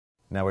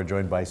Now we're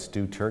joined by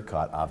Stu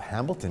Turcotte of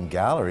Hamilton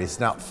Galleries.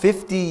 Now,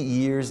 50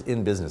 years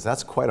in business,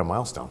 that's quite a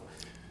milestone.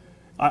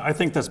 I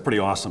think that's pretty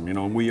awesome. You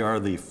know, we are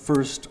the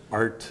first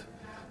art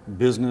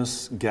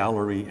business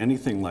gallery,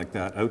 anything like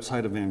that,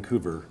 outside of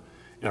Vancouver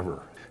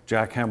ever.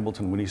 Jack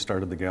Hamilton, when he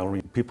started the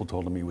gallery, people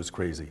told him he was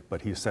crazy,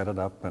 but he set it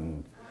up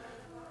and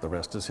the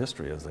rest is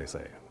history, as they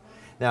say.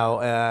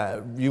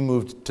 Now, you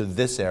moved to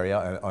this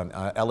area on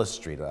Ellis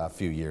Street a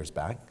few years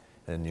back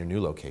in your new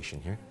location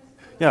here.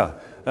 Yeah,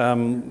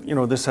 you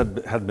know, this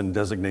had been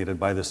designated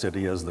by the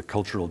city as the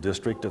cultural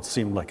district. It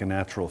seemed like a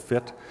natural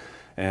fit,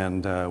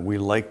 and we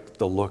liked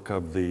the look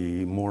of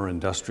the more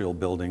industrial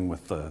building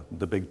with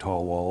the big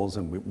tall walls,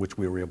 and which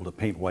we were able to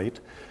paint white.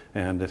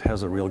 And it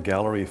has a real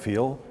gallery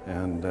feel,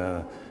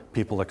 and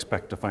people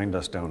expect to find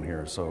us down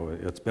here, so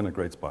it's been a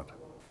great spot.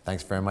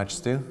 Thanks very much,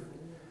 Stu.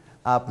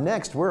 Up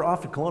next, we're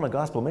off to Kelowna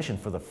Gospel Mission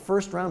for the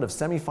first round of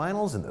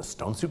semifinals in the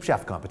Stone Soup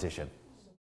Chef competition.